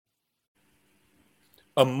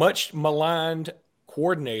A much maligned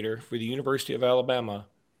coordinator for the University of Alabama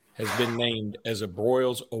has been named as a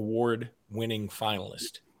Broyles Award winning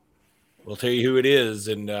finalist. We'll tell you who it is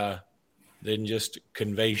and then just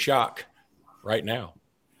convey shock right now.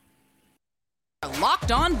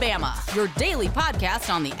 Locked On Bama, your daily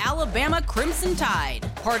podcast on the Alabama Crimson Tide.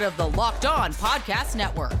 Part of the Locked On Podcast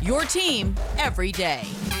Network, your team every day.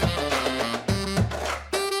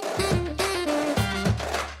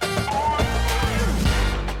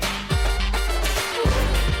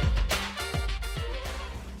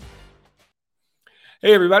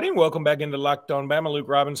 Hey, everybody, and welcome back into Locked On Bama. Luke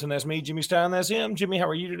Robinson, that's me. Jimmy Stein, that's him. Jimmy, how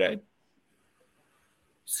are you today?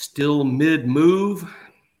 Still mid-move,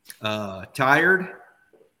 tired,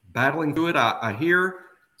 battling through it. I hear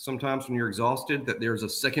sometimes when you're exhausted that there's a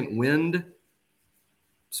second wind.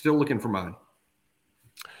 Still looking for mine.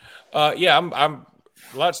 Yeah, I'm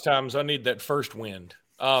lots of times I need that first wind.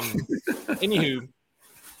 Anywho,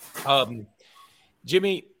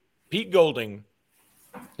 Jimmy, Pete Golding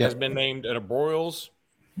has been named a Broyles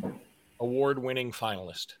Award-winning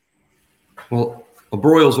finalist. Well, a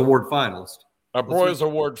Broyles Award finalist. A Broyles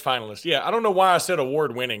Award finalist. Yeah, I don't know why I said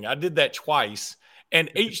award-winning. I did that twice,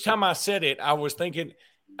 and each time I said it, I was thinking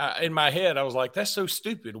in my head, I was like, that's so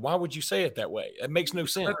stupid. Why would you say it that way? It makes no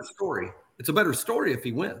sense. Better story. It's a better story if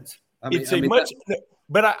he wins.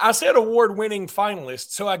 But I said award-winning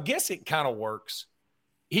finalist, so I guess it kind of works.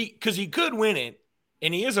 Because he could win it,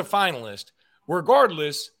 and he is a finalist.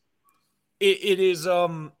 Regardless,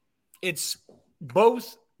 it's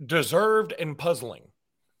both deserved and puzzling.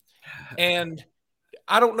 And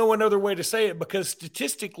I don't know another way to say it because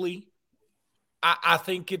statistically, I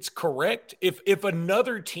think it's correct. If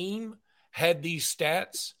another team had these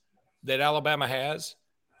stats that Alabama has,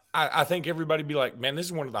 I think everybody would be like, man, this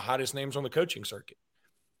is one of the hottest names on the coaching circuit.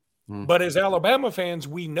 But as Alabama fans,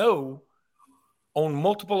 we know on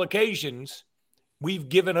multiple occasions we've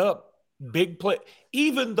given up big play.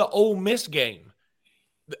 Even the Ole Miss game,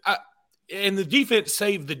 and the defense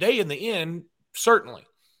saved the day in the end, certainly.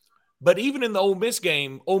 But even in the Ole Miss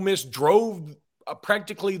game, Ole Miss drove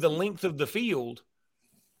practically the length of the field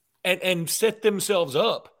and set themselves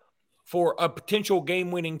up for a potential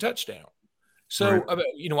game-winning touchdown. So, right.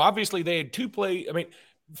 Obviously they had two plays. I mean,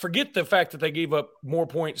 forget the fact that they gave up more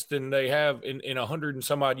points than they have in 100 and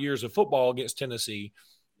some odd years of football against Tennessee.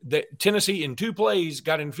 That Tennessee in two plays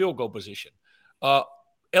got in field goal position.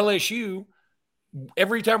 LSU,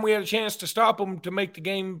 every time we had a chance to stop them to make the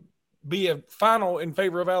game be a final in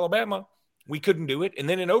favor of Alabama, we couldn't do it. And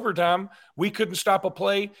then in overtime, we couldn't stop a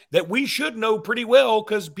play that we should know pretty well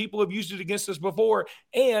because people have used it against us before.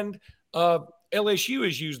 And LSU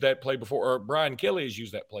has used that play before, or Brian Kelly has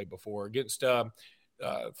used that play before against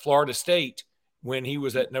Florida State when he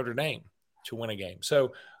was at Notre Dame to win a game.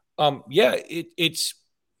 So, it's –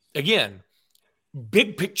 again,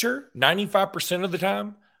 big picture, 95% of the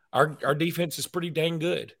time, our defense is pretty dang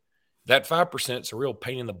good. That 5% is a real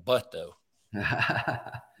pain in the butt, though.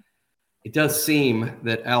 It does seem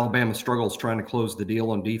that Alabama struggles trying to close the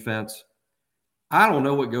deal on defense. I don't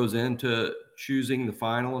know what goes into choosing the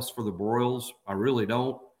finalists for the Broyles. I really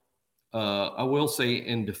don't. I will say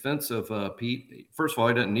in defense of Pete, first of all,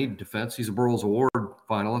 he doesn't need defense. He's a Broyles Award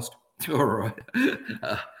finalist.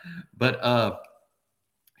 But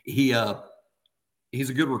he's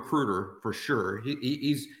a good recruiter for sure.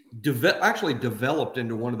 He's actually developed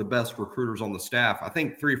into one of the best recruiters on the staff. I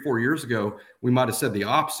think 3 or 4 years ago we might have said the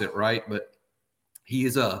opposite, right? But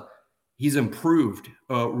he's improved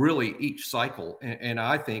really each cycle, and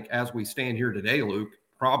I think as we stand here today, Luke,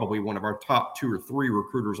 probably one of our top 2 or 3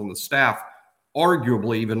 recruiters on the staff,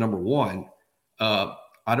 arguably even number 1.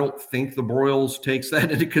 I don't think the Broyles takes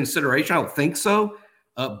that into consideration. I don't think so,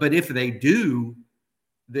 but if they do,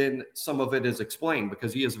 then some of it is explained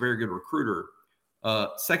because he is a very good recruiter.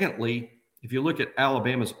 Secondly, if you look at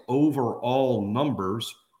Alabama's overall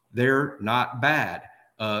numbers, they're not bad.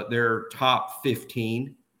 They're top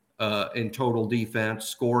 15 in total defense,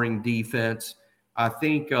 scoring defense. I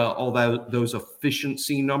think although those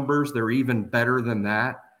efficiency numbers, they're even better than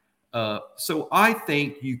that. So I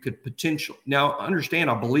think you could potentially – now, understand,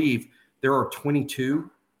 I believe there are 22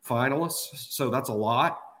 finalists, so that's a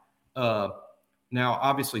lot. Now,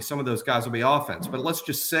 obviously, some of those guys will be offense, but let's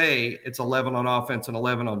just say it's 11 on offense and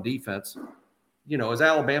 11 on defense. Is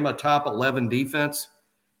Alabama top 11 defense?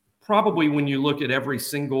 Probably when you look at every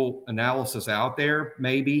single analysis out there,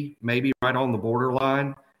 maybe right on the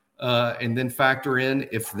borderline, and then factor in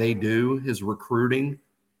if they do his recruiting.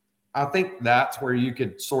 I think that's where you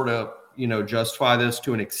could sort of, justify this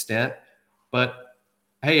to an extent. But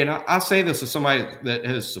hey, and I say this as somebody that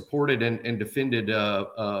has supported and defended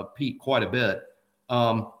Pete quite a bit.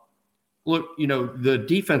 Look, the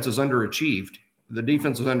defense is underachieved. The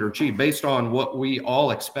defense is underachieved based on what we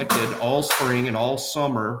all expected all spring and all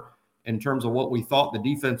summer in terms of what we thought the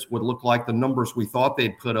defense would look like, the numbers we thought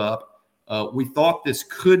they'd put up. We thought this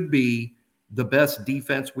could be the best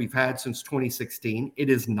defense we've had since 2016. It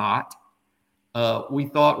is not. We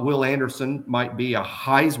thought Will Anderson might be a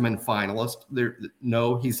Heisman finalist.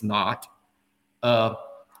 No, he's not.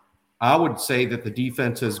 I would say that the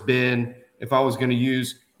defense has been, if I was going to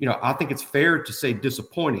use, I think it's fair to say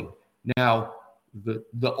disappointing. Now,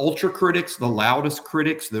 the ultra critics, the loudest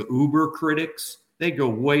critics, the uber critics, they go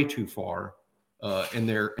way too far in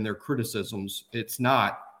their criticisms. It's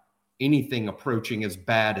not anything approaching as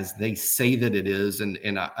bad as they say that it is,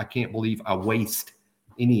 and I can't believe I waste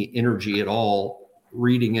any energy at all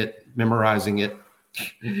reading it, memorizing it.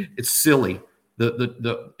 It's silly.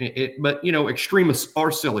 But extremists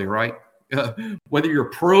are silly, right? Whether you're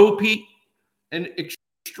pro Pete and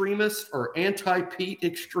extremist or anti Pete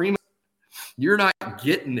extremist, you're not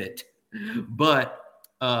getting it. But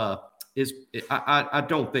I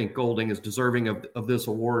don't think Golding is deserving of this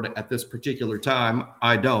award at this particular time.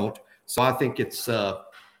 I don't. So I think it's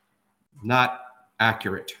not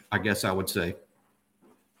accurate, I guess I would say.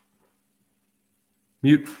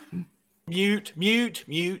 Mute.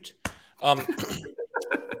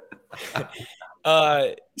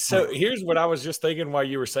 So here's what I was just thinking while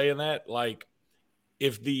you were saying that. Like,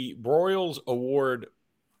 if the Broyles Award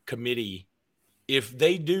Committee, if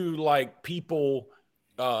they do like people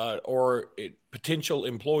potential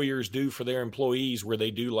employers do for their employees, where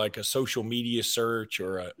they do like a social media search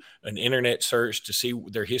or an internet search to see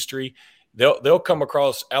their history, they'll come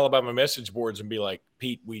across Alabama message boards and be like,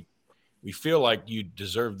 Pete, we feel like you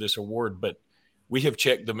deserve this award, but we have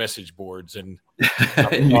checked the message boards and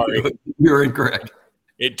I'm sorry. You're incorrect.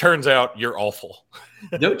 It turns out you're awful.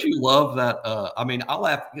 Don't you love that? I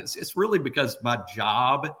laugh. It's really because my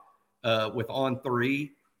job with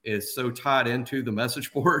On3 is so tied into the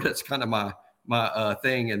message board. It's kind of my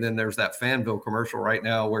thing. And then there's that Fanville commercial right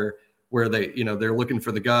now where they, they're looking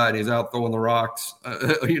for the guy and he's out throwing the rocks,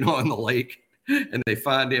 in the lake, and they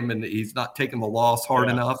find him and he's not taking the loss hard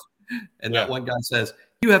enough. And that one guy says,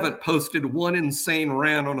 "You haven't posted one insane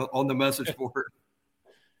rant on the message board."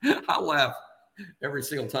 I laugh every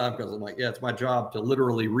single time because I'm like, yeah, it's my job to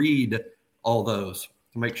literally read all those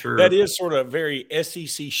to make sure. That is sort of very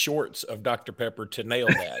SEC shorts of Dr. Pepper to nail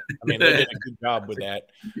that. I mean, they did a good job with that.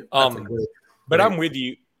 But I'm with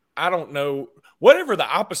you. I don't know. Whatever the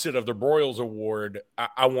opposite of the Broyles Award,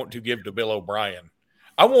 I want to give to Bill O'Brien.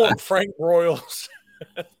 I want Frank Broyles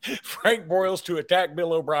to attack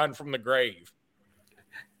Bill O'Brien from the grave.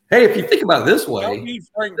 Hey, if you think about it this way, I'll be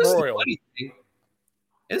Frank Broyles.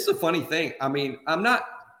 It's a funny thing. I mean, I'm not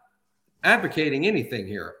advocating anything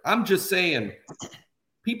here. I'm just saying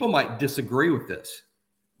people might disagree with this.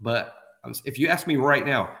 But if you ask me right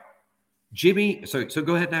now, Jimmy, so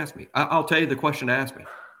go ahead and ask me. I'll tell you the question to ask me.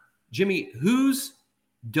 Jimmy, who's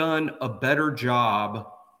done a better job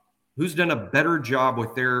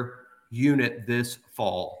with their unit this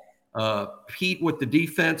fall? Pete with the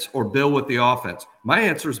defense or Bill with the offense? My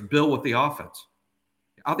answer is Bill with the offense.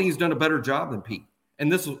 I think he's done a better job than Pete. And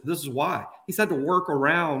this is why. He's had to work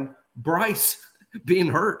around Bryce being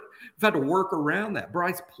hurt. We've had to work around that.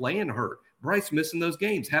 Bryce playing hurt. Bryce missing those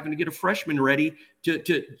games, having to get a freshman ready to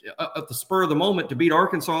at the spur of the moment to beat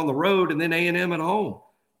Arkansas on the road and then A&M at home.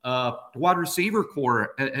 The wide receiver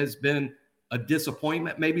core has been a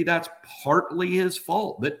disappointment. Maybe that's partly his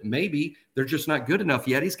fault, but maybe they're just not good enough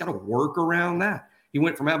yet. He's got to work around that. He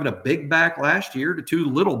went from having a big back last year to two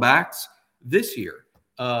little backs this year.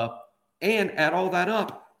 And add all that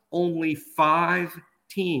up, only 5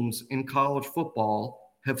 teams in college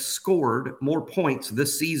football have scored more points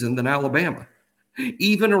this season than Alabama,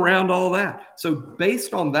 even around all that. So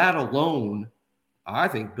based on that alone, I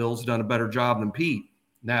think Bill's done a better job than Pete.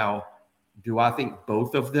 Now, do I think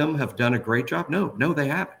both of them have done a great job? No, they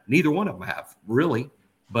haven't. Neither one of them have, really.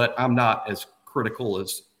 But I'm not as critical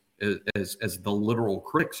as the literal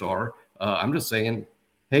critics are. I'm just saying,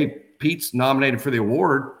 hey, Pete's nominated for the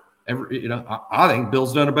award. I think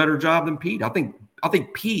Bill's done a better job than Pete. I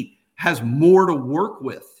think Pete has more to work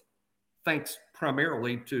with, thanks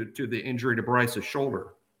primarily to the injury to Bryce's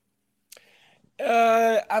shoulder.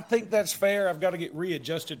 I think that's fair. I've got to get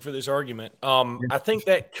readjusted for this argument. I think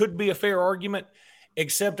that could be a fair argument,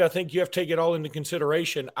 except I think you have to take it all into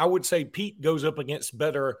consideration. I would say Pete goes up against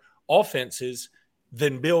better offenses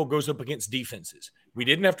than Bill goes up against defenses. We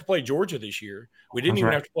didn't have to play Georgia this year. We didn't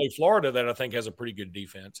even have to play Florida, that I think has a pretty good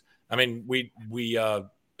defense. I mean, we got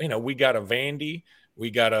a Vandy. We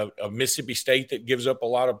got a Mississippi State that gives up a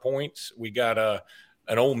lot of points. We got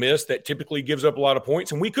an Ole Miss that typically gives up a lot of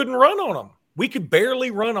points, and we couldn't run on them. We could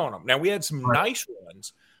barely run on them. Now, we had some nice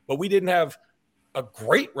runs, but we didn't have a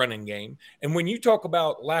great running game. And when you talk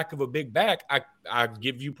about lack of a big back, I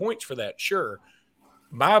give you points for that, sure.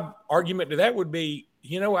 My argument to that would be,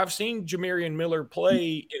 I've seen Jamarian Miller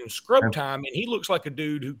play in scrub time, and he looks like a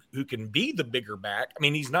dude who can be the bigger back. I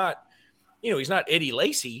mean, he's not Eddie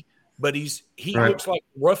Lacy, but he looks like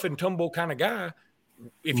rough and tumble kind of guy.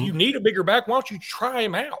 If you need a bigger back, why don't you try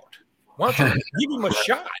him out? Why don't you give him a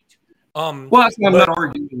shot? Well, that's why I'm not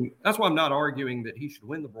arguing. That's why I'm not arguing that he should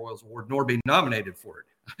win the Broyles Award nor be nominated for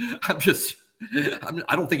it.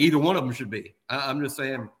 I don't think either one of them should be. I'm just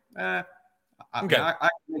saying. I can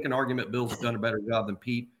make an argument Bill's done a better job than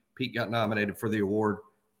Pete. Pete got nominated for the award.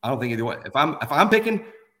 I don't think either way. If I'm picking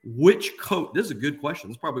which coach, this is a good question.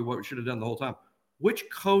 This is probably what we should have done the whole time. Which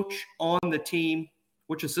coach on the team,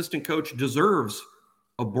 which assistant coach deserves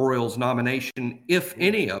a Broyles nomination, if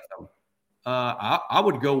any of them? I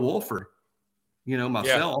would go Wolford.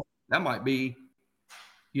 Myself. Yeah. That might be,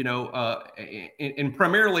 and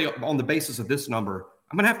primarily on the basis of this number.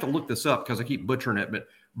 I'm going to have to look this up because I keep butchering it, but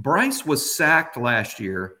Bryce was sacked last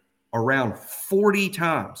year around 40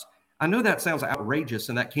 times. I know that sounds outrageous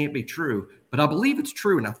and that can't be true, but I believe it's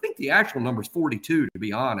true. And I think the actual number is 42, to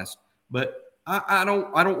be honest. But I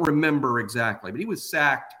don't remember exactly. But he was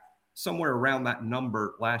sacked somewhere around that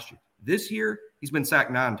number last year. This year, he's been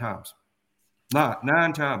sacked 9 times.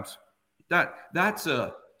 9 times. That's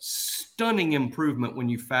a stunning improvement when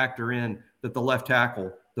you factor in that the left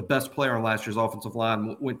tackle, the best player on last year's offensive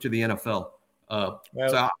line, went to the NFL.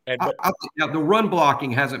 The run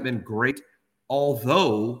blocking hasn't been great,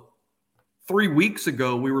 although 3 weeks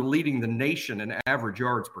ago we were leading the nation in average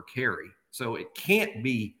yards per carry. So it can't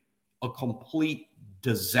be a complete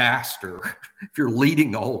disaster if you're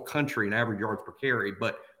leading the whole country in average yards per carry.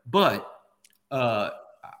 But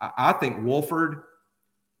I think Wolford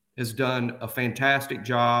has done a fantastic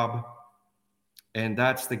job. And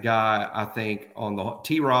that's the guy, I think, on the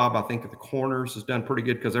T-Rob, I think at the corners has done pretty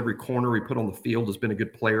good because every corner he put on the field has been a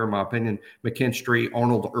good player, in my opinion. McKinstry,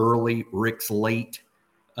 Arnold Early, Ricks Late.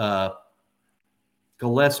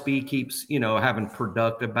 Gillespie keeps, having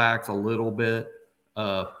productive backs a little bit.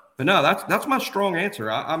 But no, that's my strong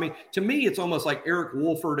answer. I mean, to me, it's almost like Eric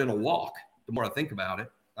Wolford in a walk, the more I think about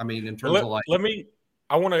it. I mean, in terms of like –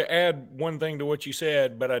 I want to add one thing to what you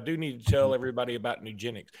said, but I do need to tell everybody about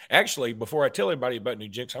Nugenics. Actually, before I tell everybody about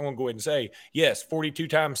Nugenics, I want to go ahead and say, yes, 42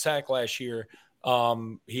 times sack last year.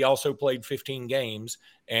 He also played 15 games,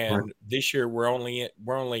 and this year we're only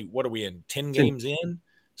what are we in? 10 games in.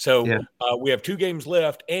 So we have 2 games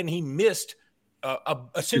left, and he missed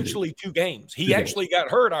essentially 2 games. He actually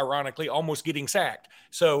got hurt, ironically, almost getting sacked.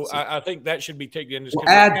 So I think that should be taken into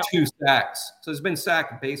consideration. Add 2 sacks. So he's been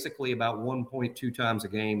sacked basically about 1.2 times a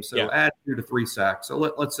game. So add 2 to 3 sacks. So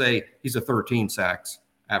let's say he's a 13 sacks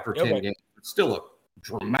after 10 games. It's still a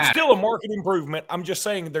dramatic. Still a market improvement. I'm just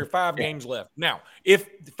saying there are 5 games left. Now, if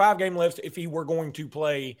 5 games left, if he were going to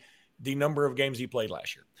play the number of games he played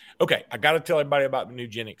last year. Okay, I got to tell everybody about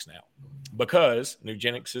Nugenics now, because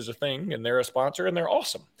Nugenics is a thing and they're a sponsor and they're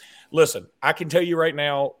awesome. Listen, I can tell you right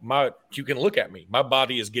now, you can look at me. My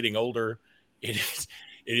body is getting older. It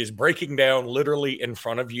is breaking down literally in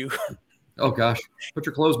front of you. Oh gosh, put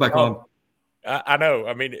your clothes back on. I know.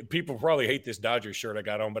 I mean, people probably hate this Dodgers shirt I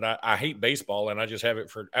got on, but I hate baseball and I just have it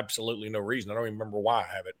for absolutely no reason. I don't even remember why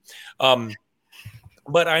I have it.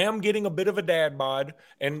 But I am getting a bit of a dad bod,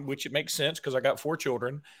 and which it makes sense because I got 4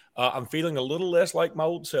 children. I'm feeling a little less like my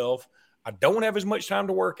old self. I don't have as much time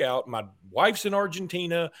to work out. My wife's in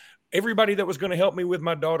Argentina. Everybody that was going to help me with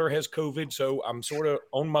my daughter has COVID, so I'm sort of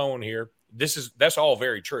on my own here. That's all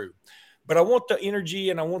very true. But I want the energy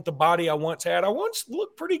and I want the body I once had. I once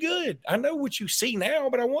looked pretty good. I know what you see now,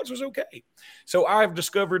 but I once was okay. So I've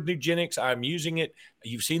discovered Nugenics. I'm using it.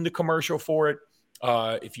 You've seen the commercial for it.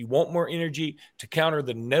 If you want more energy to counter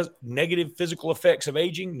the negative physical effects of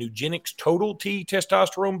aging, Nugenics Total T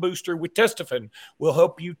Testosterone Booster with Testofen will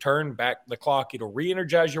help you turn back the clock. It'll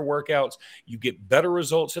re-energize your workouts. You get better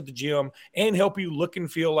results at the gym and help you look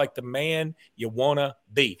and feel like the man you want to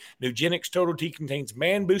be. Nugenics Total T contains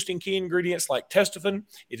man-boosting key ingredients like Testofen.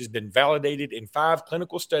 It has been validated in 5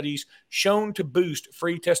 clinical studies shown to boost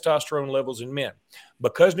free testosterone levels in men.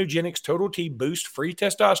 Because Nugenics Total T boosts free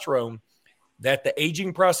testosterone that the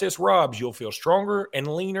aging process robs, you'll feel stronger and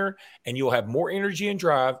leaner, and you'll have more energy and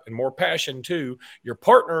drive and more passion too. Your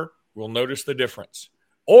partner will notice the difference,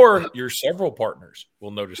 or your several partners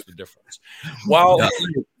will notice the difference. While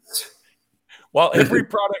every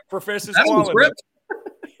product professes quality,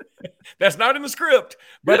 That's not in the script,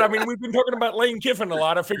 but I mean, we've been talking about Lane Kiffin a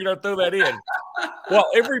lot. I figured I'd throw that in. While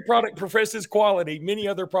every product professes quality, many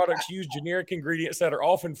other products use generic ingredients that are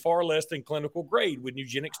often far less than clinical grade. With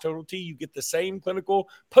Nugenix Total T, you get the same clinical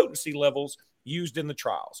potency levels used in the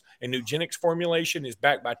trials. And Nugenix formulation is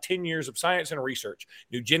backed by 10 years of science and research.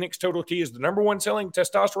 Nugenix Total T is the #1 selling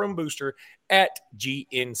testosterone booster at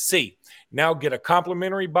GNC. Now get a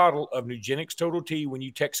complimentary bottle of Nugenix Total T when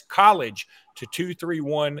you text college to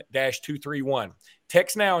 231-231.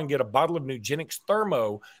 Text now and get a bottle of Nugenix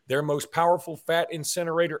Thermo, their most powerful fat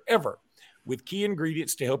incinerator ever, with key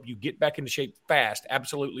ingredients to help you get back into shape fast,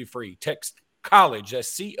 absolutely free. Text college,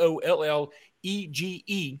 that's COLLEGE,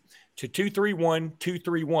 to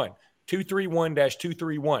 231-231,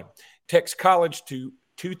 231-231. Text college to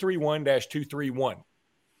 231-231.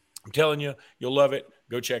 I'm telling you, you'll love it.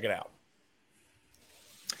 Go check it out.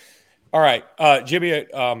 All right, Jimmy.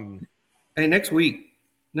 Hey, next week,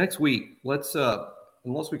 let's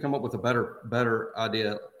unless we come up with a better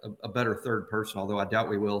idea, a better third person, although I doubt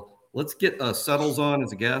we will. Let's get Settles on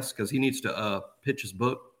as a guest because he needs to pitch his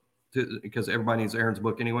book because everybody needs Aaron's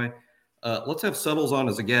book anyway. Let's have Settles on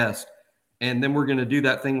as a guest, and then we're going to do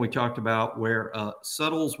that thing we talked about where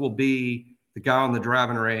Settles will be the guy on the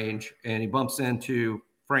driving range, and he bumps into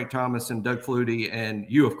Frank Thomas and Doug Flutie, and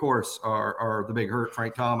you, of course, are the big hurt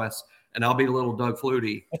Frank Thomas, and I'll be the little Doug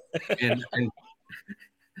Flutie, and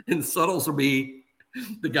Settles will be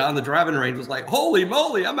the guy on the driving range. Was like, holy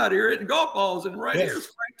moly, I'm out here hitting golf balls, and here's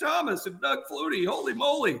Frank Thomas and Doug Flutie, holy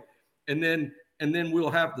moly, and then we'll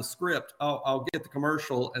have the script. I'll get the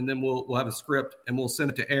commercial, and then we'll have a script, and we'll send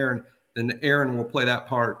it to Aaron. Then Aaron will play that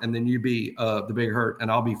part, and then you be the big hurt, and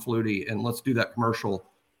I'll be Flutie, and let's do that commercial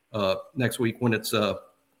next week when it's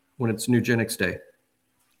Nugenix Day.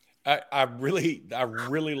 I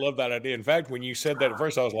really love that idea. In fact, when you said that at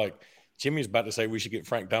first, I was like, Jimmy's about to say we should get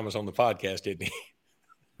Frank Thomas on the podcast, didn't he?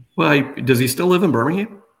 Well, does he still live in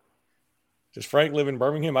Birmingham? Does Frank live in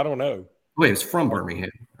Birmingham? I don't know. Well, he's from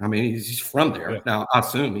Birmingham. I mean, he's from there. Yeah. Now, I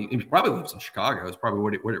assume he probably lives in Chicago. It's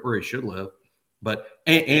probably where he should live. But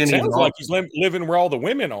and it sounds like he's living where all the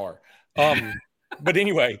women are. But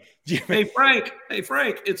anyway, hey Frank,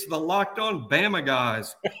 it's the Locked On Bama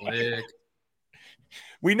guys.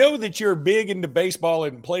 We know that you're big into baseball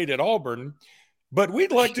and played at Auburn, but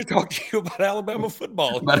we'd like to talk to you about Alabama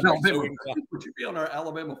football. Would you be on our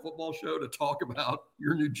Alabama football show to talk about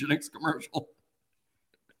your Nugenix commercial?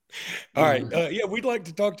 All right. Yeah, we'd like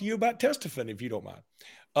to talk to you about Testofen, if you don't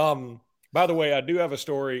mind. By the way, I do have a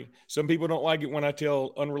story. Some people don't like it when I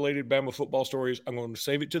tell unrelated Bama football stories. I'm going to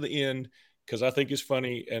save it to the end because I think it's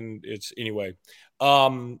funny, and it's anyway.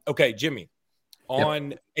 Okay, Jimmy.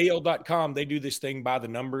 On AL.com, they do this thing by the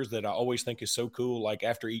numbers that I always think is so cool, like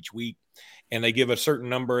after each week, and they give a certain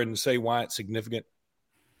number and say why it's significant.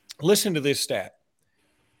 Listen to this stat.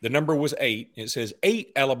 The number was 8. It says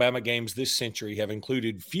 8 Alabama games this century have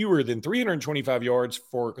included fewer than 325 yards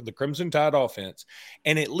for the Crimson Tide offense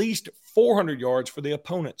and at least 400 yards for the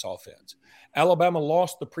opponent's offense. Alabama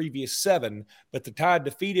lost the previous 7, but the Tide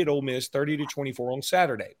defeated Ole Miss 30-24 on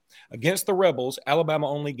Saturday. Against the Rebels, Alabama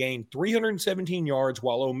only gained 317 yards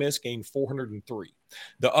while Ole Miss gained 403.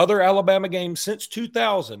 The other Alabama games since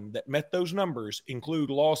 2000 that met those numbers include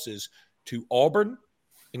losses to Auburn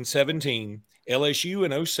in 17, LSU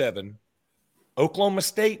in 07, Oklahoma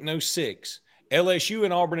State in 06, LSU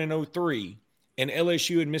and Auburn in 03, and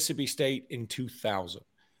LSU and Mississippi State in 2000.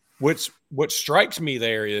 What strikes me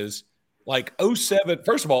there is like 07,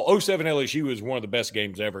 first of all, 07 LSU was one of the best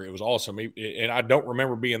games ever. It was awesome. And I don't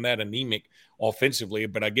remember being that anemic offensively,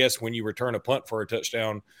 but I guess when you return a punt for a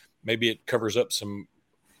touchdown, maybe it covers up some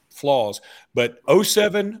flaws. But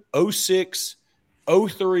 07, 06,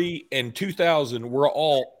 03, and 2000 were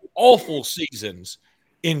all awful seasons.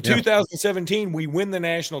 In 2017, we win the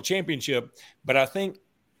national championship, but I think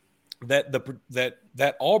that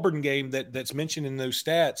that Auburn game that's mentioned in those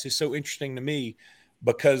stats is so interesting to me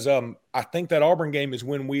because I think that Auburn game is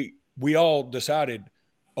when we all decided,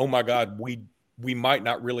 oh my God, we might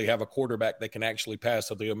not really have a quarterback that can actually pass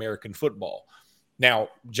to the American football. Now,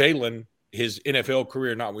 Jalen, his NFL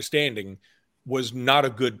career notwithstanding, was not a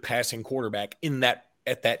good passing quarterback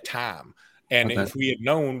at that time. And if we had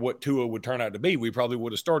known what Tua would turn out to be, we probably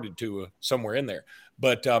would have started Tua somewhere in there.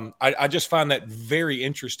 But I just find that very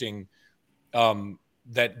interesting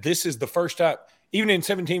that this is the first time. Even in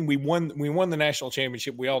 17, we won the national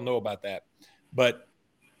championship. We all know about that. But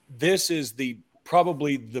this is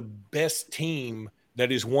probably the best team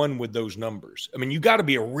that is won with those numbers. I mean, you got to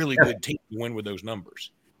be a really good team to win with those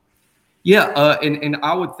numbers. Yeah, and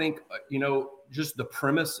I would think, just the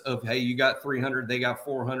premise of, hey, you got 300, they got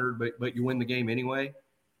 400, but you win the game anyway.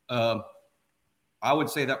 I would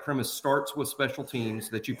say that premise starts with special teams,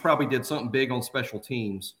 that you probably did something big on special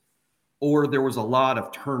teams, or there was a lot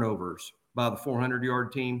of turnovers by the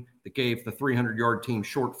 400-yard team that gave the 300-yard team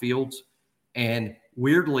short fields. And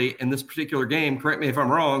weirdly, in this particular game, correct me if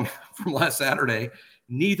I'm wrong, from last Saturday,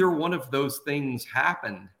 neither one of those things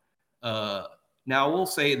happened. Now, I will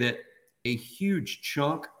say that a huge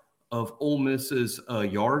chunk of Ole Miss's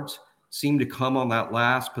yards seemed to come on that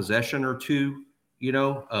last possession or two,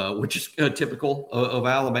 which is typical of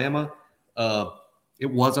Alabama. It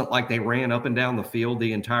wasn't like they ran up and down the field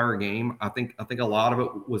the entire game. I think a lot of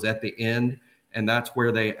it was at the end, and that's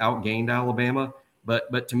where they outgained Alabama.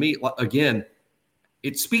 But to me, again,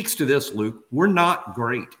 it speaks to this, Luke. We're not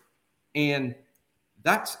great, and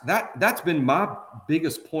that's been my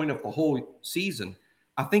biggest point of the whole season.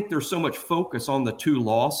 I think there's so much focus on the two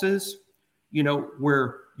losses,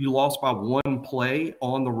 where you lost by one play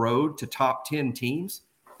on the road to top 10 teams.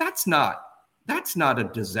 That's not a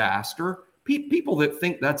disaster. People that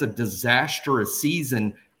think that's a disastrous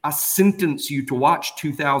season, I sentence you to watch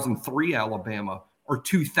 2003 Alabama, or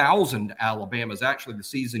 2000 Alabama is actually the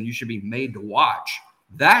season you should be made to watch.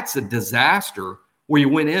 That's a disaster where you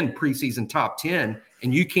went in preseason top 10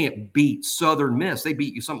 and you can't beat Southern Miss. They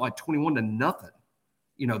beat you something like 21-0.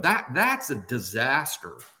 That's a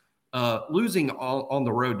disaster. Losing on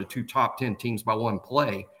the road to two top 10 teams by one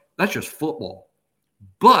play, that's just football.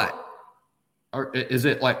 But is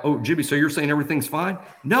it like, oh, Jimmy, so you're saying everything's fine?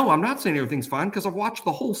 No, I'm not saying everything's fine, because I've watched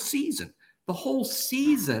the whole season. The whole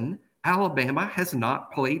season, Alabama has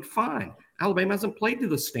not played fine. Alabama hasn't played to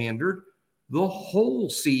the standard the whole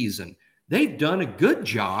season. They've done a good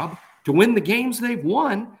job to win the games they've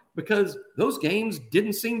won, because those games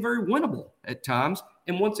didn't seem very winnable at times.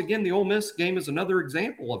 And once again, the Ole Miss game is another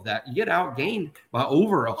example of that. You get outgained by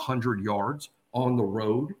over 100 yards on the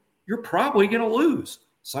road, you're probably going to lose.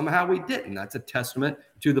 Somehow we didn't. That's a testament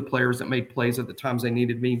to the players that made plays at the times they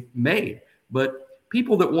needed to be made. But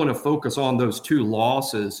people that want to focus on those two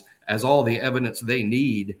losses as all the evidence they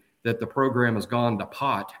need that the program has gone to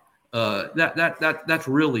pot, that's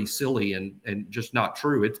really silly and just not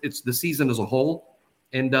true. It's the season as a whole,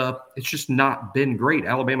 and it's just not been great.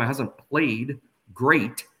 Alabama hasn't played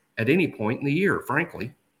great at any point in the year,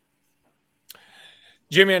 frankly.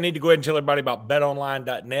 Jimmy, I need to go ahead and tell everybody about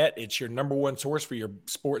betonline.net. It's your number one source for your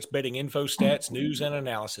sports betting info, stats, news, and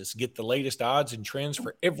analysis. Get the latest odds and trends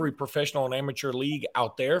for every professional and amateur league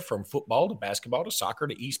out there, from football to basketball to soccer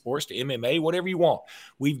to esports to MMA, whatever you want.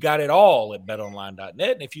 We've got it all at betonline.net.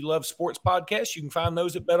 And if you love sports podcasts, you can find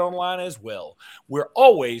those at betonline as well. We're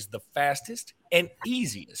always the fastest and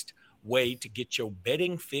easiest way to get your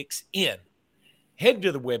betting fix in. Head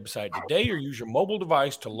to the website today or use your mobile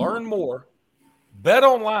device to learn more.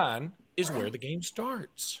 BetOnline is where the game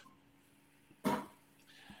starts. All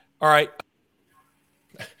right.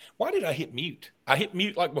 Why did I hit mute? I hit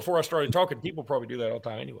mute like before I started talking. People probably do that all the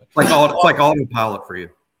time anyway. It's like autopilot for you.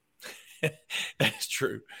 That's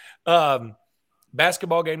true.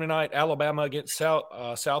 Basketball game tonight, Alabama against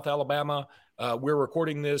South Alabama. We're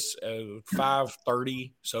recording this at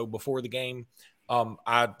 5:30, so before the game.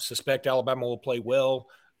 I suspect Alabama will play well.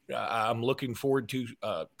 I'm looking forward to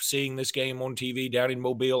seeing this game on TV down in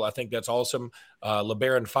Mobile. I think that's awesome.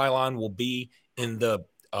 LeBaron Philon will be in the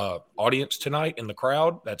audience tonight, in the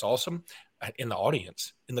crowd. That's awesome. In the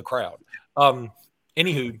audience, in the crowd.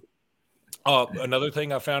 Anywho, another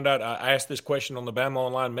thing I found out, I asked this question on the Bama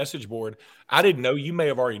Online message board. I didn't know. You may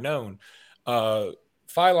have already known.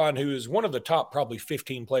 Philon, who is one of the top probably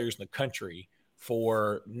 15 players in the country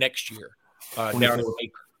for next year down in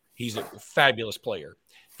Baker. He's a fabulous player.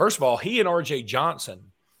 First of all, he and R.J.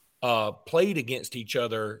 Johnson played against each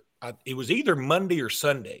other. It was either Monday or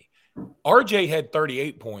Sunday. R.J. had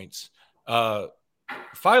 38 points.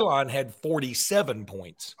 Philon had 47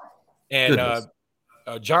 points. And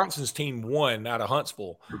Johnson's team won out of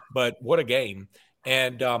Huntsville. But what a game.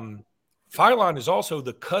 And Philon is also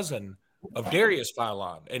the cousin of Darius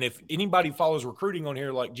Philon. And if anybody follows recruiting on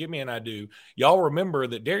here like Jimmy and I do, y'all remember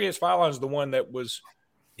that Darius Philon is the one that was –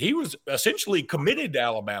 he was essentially committed to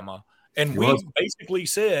Alabama, and we basically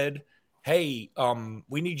said, hey,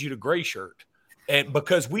 we need you to gray shirt. And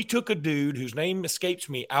because we took a dude whose name escapes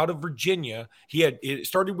me out of Virginia, it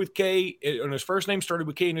started with K, and his first name started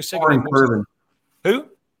with K, and his second name was who?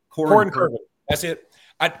 Corin Curvin. That's it.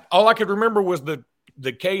 All I could remember was the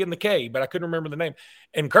K and the K, but I couldn't remember the name.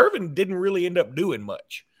 And Curvin didn't really end up doing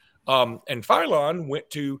much. And Philon went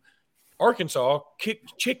to Arkansas,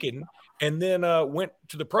 kicked chicken, and then went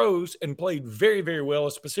to the pros and played very, very well,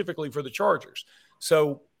 specifically for the Chargers.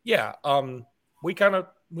 So, yeah, we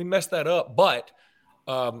messed that up. But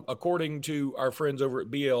according to our friends over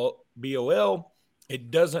at BOL,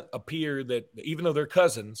 it doesn't appear that, even though they're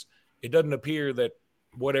cousins, it doesn't appear that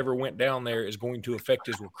whatever went down there is going to affect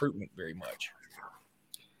his recruitment very much.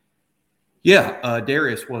 Yeah,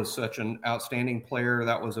 Darius was such an outstanding player.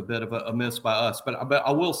 That was a bit of a miss by us. But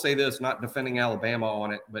I will say this, not defending Alabama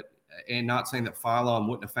on it, and not saying that Philon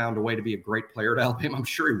wouldn't have found a way to be a great player at Alabama. I'm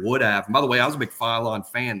sure he would have. And by the way, I was a big Philon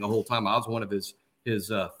fan the whole time. I was one of his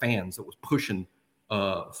fans that was pushing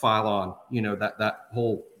Philon, that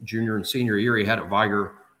whole junior and senior year he had at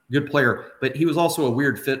Viger. Good player, but he was also a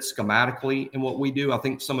weird fit schematically in what we do. I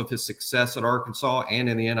think some of his success at Arkansas and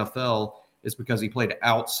in the NFL is because he played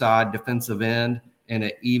outside defensive end in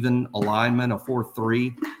an even alignment, a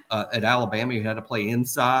 4-3. At Alabama, he had to play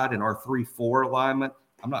inside in our 3-4 alignment.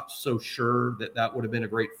 I'm not so sure that would have been a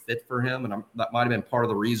great fit for him, and that might have been part of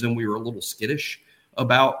the reason we were a little skittish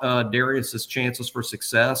about Darius's chances for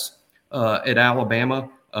success at Alabama,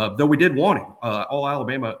 though we did want him. All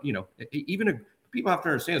Alabama, people have to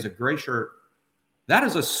understand, as a gray shirt, that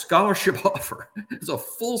is a scholarship offer. It's a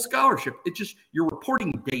full scholarship. It's just your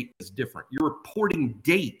reporting date is different. Your reporting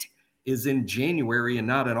date is in January and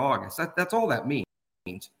not in August. That's all that means.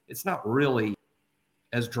 It's not really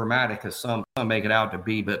as dramatic as some make it out to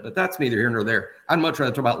be, but that's neither here nor there. I'd much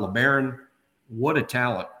rather talk about LeBaron. What a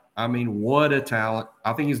talent. I mean, what a talent.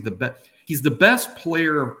 I think he's the best. He's the best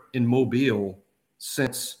player in Mobile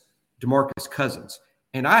since DeMarcus Cousins.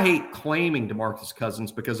 And I hate claiming DeMarcus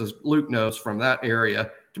Cousins because, as Luke knows from that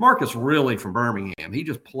area, DeMarcus really from Birmingham. He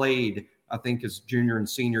just played, I think, his junior and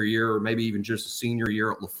senior year, or maybe even just a senior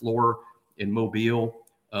year at LaFleur in Mobile.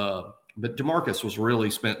 But DeMarcus was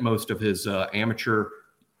really spent most of his amateur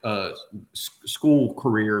school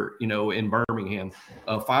career, in Birmingham.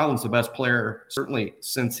 Philon's the best player, certainly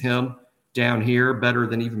since him down here, better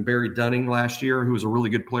than even Barry Dunning last year, who was a really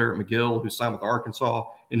good player at McGill, who signed with Arkansas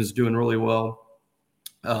and is doing really well.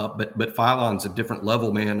 But Philon's a different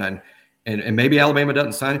level, man, and maybe Alabama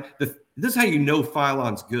doesn't sign him. This is how you know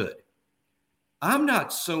Philon's good. I'm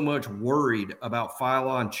not so much worried about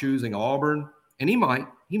Philon choosing Auburn, and he might.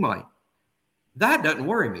 That doesn't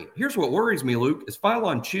worry me. Here's what worries me, Luke, is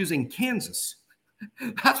Philon choosing Kansas.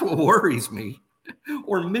 That's what worries me,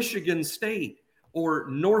 or Michigan State, or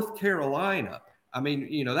North Carolina. I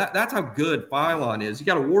mean, that's how good Philon is. You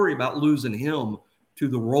got to worry about losing him to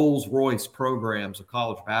the Rolls-Royce programs of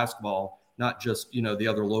college basketball, not just, the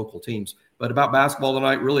other local teams. But about basketball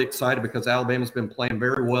tonight, really excited because Alabama's been playing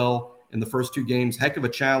very well in the first two games. Heck of a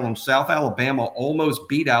challenge. South Alabama almost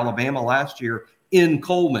beat Alabama last year in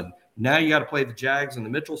Coleman. Now you got to play the Jags in the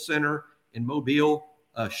Mitchell Center in Mobile.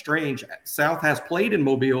 Strange. South has played in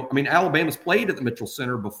Mobile. I mean, Alabama's played at the Mitchell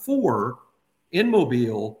Center before in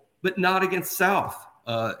Mobile, but not against South.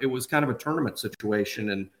 It was kind of a tournament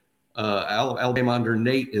situation, and Alabama under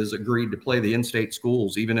Nate has agreed to play the in-state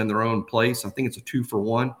schools even in their own place. I think it's a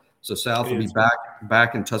 2-for-1. So South will be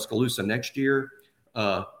back in Tuscaloosa next year.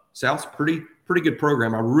 South's pretty good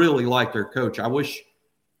program. I really like their coach. I wish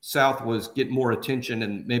South was getting more attention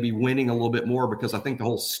and maybe winning a little bit more, because I think the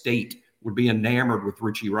whole state would be enamored with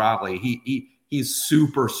Richie Riley. He's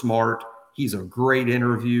super smart. He's a great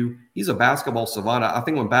interview. He's a basketball savant. I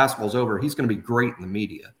think when basketball's over, he's going to be great in the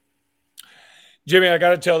media. Jimmy, I got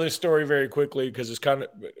to tell this story very quickly because it's kind of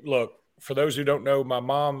 – look, for those who don't know, my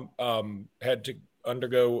mom had to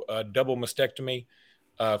undergo a double mastectomy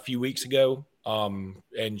a few weeks ago.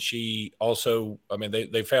 And she also –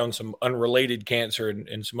 they found some unrelated cancer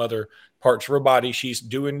in some other parts of her body. She's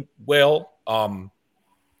doing well.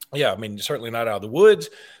 Certainly not out of the woods,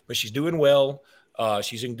 but she's doing well.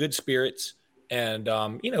 She's in good spirits. And,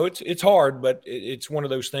 it's hard, but it's one of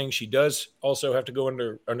those things. She does also have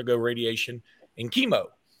to undergo radiation and chemo.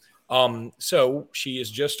 So she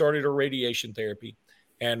has just started her radiation therapy.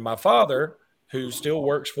 And my father, who still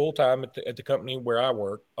works full-time at the company where I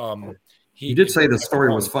work, you did say the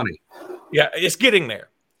story was funny. Yeah, it's getting there.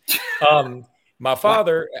 My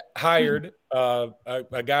father hired a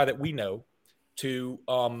guy that we know to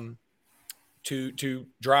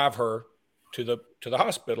drive her to the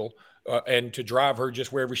hospital and to drive her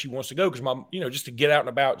just wherever she wants to go, because mom, just to get out and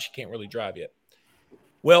about, she can't really drive yet.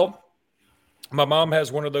 Well, my mom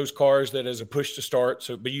has one of those cars that is a push to start,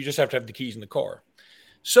 but you just have to have the keys in the car.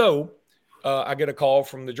 So I get a call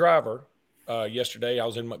from the driver yesterday. I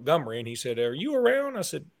was in Montgomery, and he said, "Are you around?" I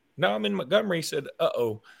said, "No, I'm in Montgomery." He said,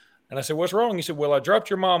 "Uh-oh." And I said, "What's wrong?" He said, "Well, I dropped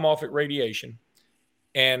your mom off at radiation,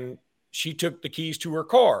 and she took the keys to her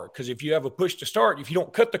car, because if you have a push to start, if you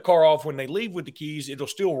don't cut the car off when they leave with the keys, it'll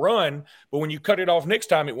still run. But when you cut it off next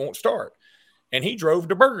time, it won't start." And he drove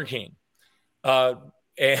to Burger King.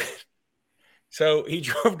 And so he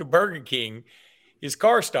drove to Burger King, his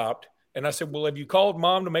car stopped. And I said, well, have you called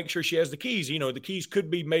mom to make sure she has the keys? You know, the keys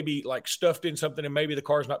could be maybe like stuffed in something and maybe the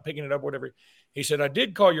car's not picking it up or whatever. He said, I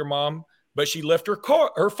did call your mom, but she left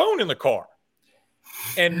her phone in the car.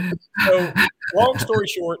 And so long story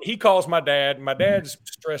short, he calls my dad. My dad's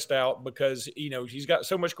stressed out because, you know, he's got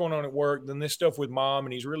so much going on at work, then this stuff with mom,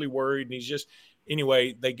 and he's really worried. And he's just,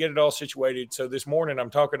 anyway, they get it all situated. So this morning I'm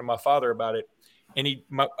talking to my father about it. And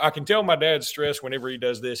I can tell my dad's stressed whenever he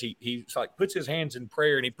does this. He like puts his hands in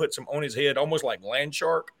prayer and he puts them on his head, almost like land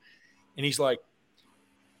shark. And he's like,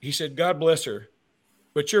 he said, God bless her,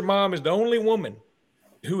 but your mom is the only woman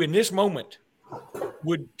who in this moment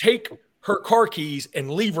would take her car keys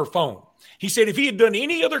and leave her phone. He said, if he had done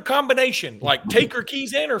any other combination, like take her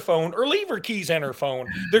keys and her phone or leave her keys and her phone,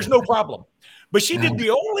 there's no problem. But she did the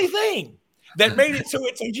only thing that made it so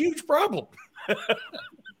it's a huge problem.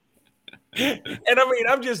 And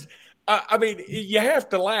I mean, you have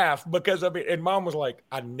to laugh because and mom was like,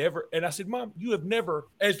 and I said, Mom, you have never,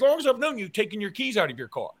 as long as I've known you, taken your keys out of your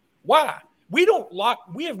car. Why? We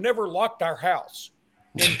have never locked our house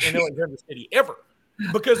in Alexander City ever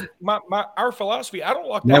because our philosophy, I don't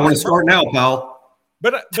lock. I want to start now, pal.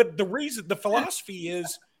 But the philosophy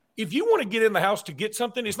is if you want to get in the house to get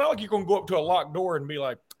something, it's not like you're going to go up to a locked door and be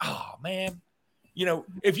like, oh man, you know,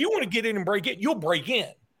 if you want to get in and break it, you'll break in.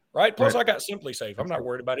 Right. Plus, I got Simply Safe. I'm not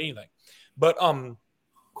worried about anything. But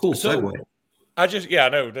cool segue. I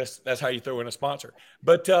know that's how you throw in a sponsor.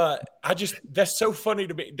 But that's so funny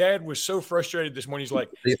to me. Dad was so frustrated this morning. He's like,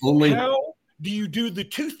 how do you do the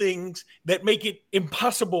two things that make it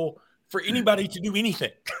impossible for anybody to do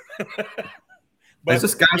anything? But, is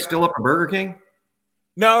this guy still up at Burger King?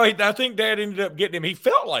 No, I think Dad ended up getting him. He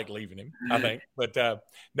felt like leaving him, I think. But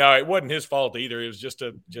no, it wasn't his fault either. It was just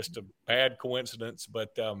a bad coincidence.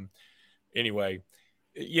 But anyway,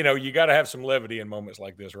 you know, you got to have some levity in moments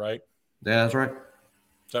like this, right? Yeah, that's right.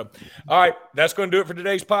 So, all right, that's going to do it for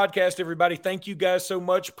today's podcast, everybody. Thank you guys so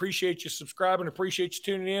much. Appreciate you subscribing. Appreciate you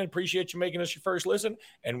tuning in. Appreciate you making us your first listen.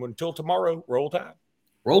 And until tomorrow, roll tide.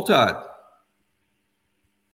 Roll tide.